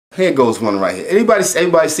Here goes one right here.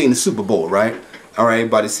 Everybody's seen the Super Bowl, right? All right,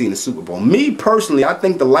 everybody's seen the Super Bowl. Me personally, I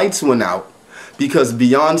think the lights went out because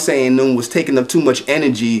Beyonce and them was taking up too much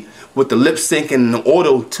energy with the lip sync and the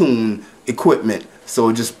auto-tune equipment. So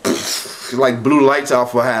it just like blew lights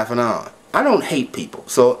out for half an hour. I don't hate people,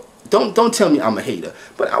 so don't tell me I'm a hater.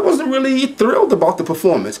 But I wasn't really thrilled about the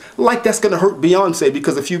performance. Like that's gonna hurt Beyonce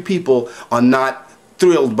because a few people are not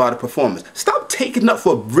thrilled by the performance. Stop taking up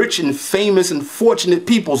for rich and famous and fortunate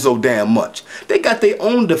people so damn much. They got their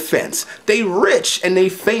own defense. They rich and they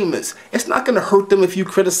famous. It's not gonna hurt them if you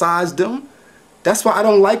criticize them. That's why I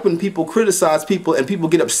don't like when people criticize people and people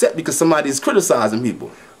get upset because somebody is criticizing people.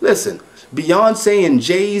 Listen, Beyonce and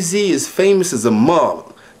Jay-Z is famous as a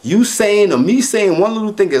mother. You saying or me saying one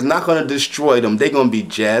little thing is not going to destroy them. They're going to be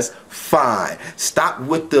just fine. Stop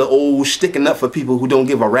with the old sticking up for people who don't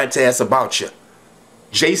give a rat's ass about you.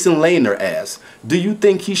 Jason Lehner asks, do you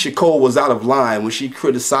think KeyshIa Cole was out of line when she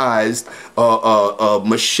criticized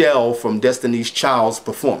Michelle from Destiny's Child's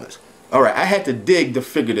performance? All right, I had to dig to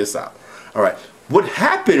figure this out. All right, what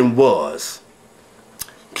happened was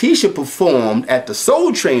KeyshIa performed at the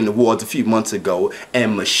Soul Train Awards a few months ago,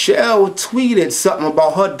 and Michelle tweeted something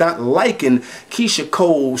about her not liking KeyshIa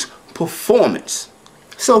Cole's performance.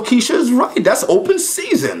 So KeyshIa's right, that's open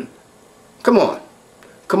season. Come on,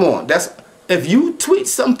 come on, if you tweet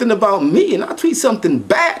something about me and I tweet something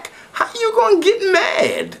back, how you gonna get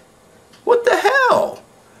mad? What the hell?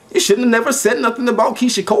 You shouldn't have never said nothing about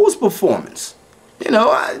KeyshIa Cole's performance. You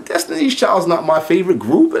know, Destiny's Child's not my favorite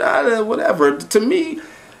group, but whatever. To me,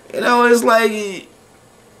 you know, it's like,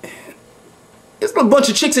 it's a bunch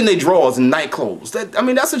of chicks in their drawers and night clothes. I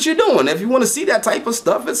mean, that's what you're doing. If you want to see that type of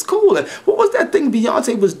stuff, it's cool. And what was that thing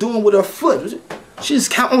Beyonce was doing with her foot? She's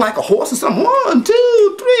counting like a horse or something. 1,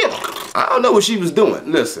 2, 3. I don't know what she was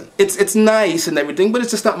doing. Listen, it's nice and everything, but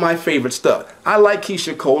it's just not my favorite stuff. I like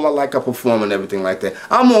KeyshIa Cole. I like her performing and everything like that.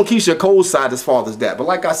 I'm on KeyshIa Cole's side as far as that. But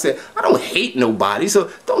like I said, I don't hate nobody,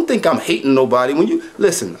 so don't think I'm hating nobody. When you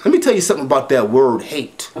listen, let me tell you something about that word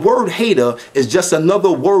hate. The word hater is just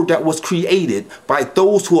another word that was created by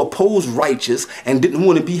those who oppose righteous and didn't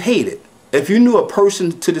want to be hated. If you knew a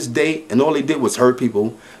person to this day and all they did was hurt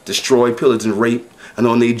people, destroy, pillage, and rape, and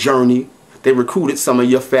on their journey, they recruited some of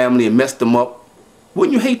your family and messed them up,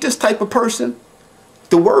 wouldn't you hate this type of person?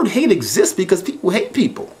 The word hate exists because people hate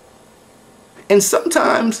people. And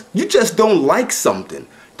sometimes you just don't like something.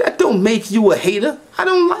 That don't make you a hater. I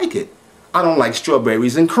don't like it. I don't like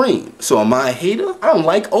strawberries and cream. So am I a hater? I don't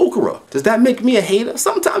like okra. Does that make me a hater?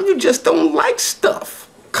 Sometimes you just don't like stuff.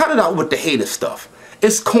 Cut it out with the hater stuff.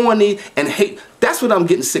 It's corny and hate. That's what I'm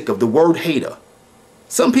getting sick of, the word hater.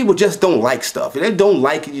 Some people just don't like stuff. If they don't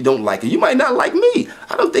like it, you don't like it. You might not like me.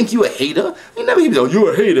 I don't think you a hater. You never hear me go,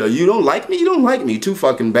 you're a hater. You don't like me? You don't like me. Too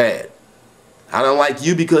fucking bad. I don't like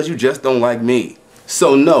you because you just don't like me.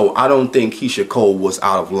 So no, I don't think KeyshIa Cole was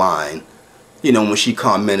out of line, you know, when she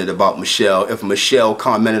commented about Michelle, if Michelle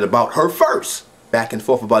commented about her first. Back and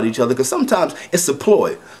forth about each other, because sometimes it's a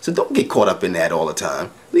ploy. So don't get caught up in that all the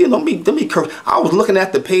time. You know, don't be curse. I was looking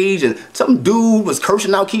at the page and some dude was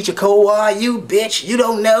cursing out KeyshIa Cole. Oh, you bitch, you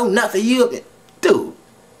don't know nothing. You,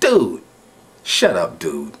 dude, shut up,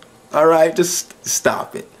 dude. All right, just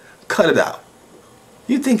stop it. Cut it out.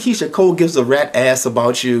 You think KeyshIa Cole gives a rat ass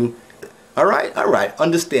about you? All right,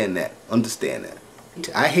 understand that.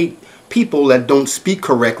 I hate people that don't speak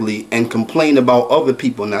correctly and complain about other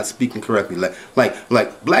people not speaking correctly.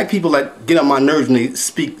 Like black people that get on my nerves when they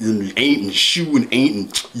speak and ain't and shoe and ain't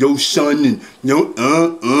and yo son and yo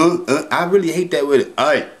I really hate that with it.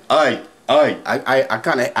 I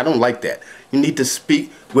don't like that. You need to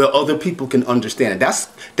speak where other people can understand it.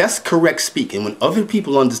 That's correct speaking. When other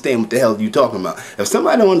people understand what the hell you're talking about. If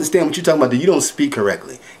somebody don't understand what you're talking about, then you don't speak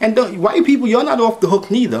correctly. And white people, you're not off the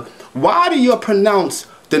hook neither. Why do you pronounce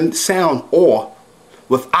the sound or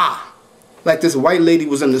with ah? Like this white lady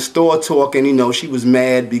was in the store talking, you know, she was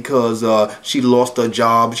mad because she lost her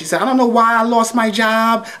job. She said, I don't know why I lost my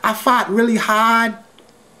job. I fought really hard.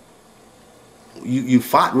 You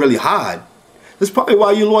fought really hard? That's probably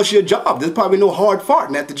why you lost your job. There's probably no hard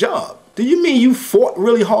farting at the job. Do you mean you fought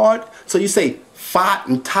really hard? So you say fought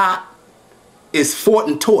and taught is fought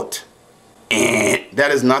and taught.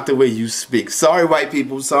 That is not the way you speak. Sorry, white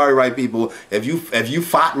people. Sorry, white people. If you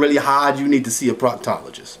fought really hard, you need to see a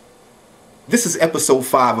proctologist. This is episode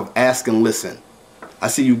 5 of Ask and Listen. I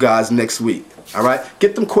see you guys next week. All right?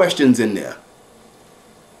 Get them questions in there.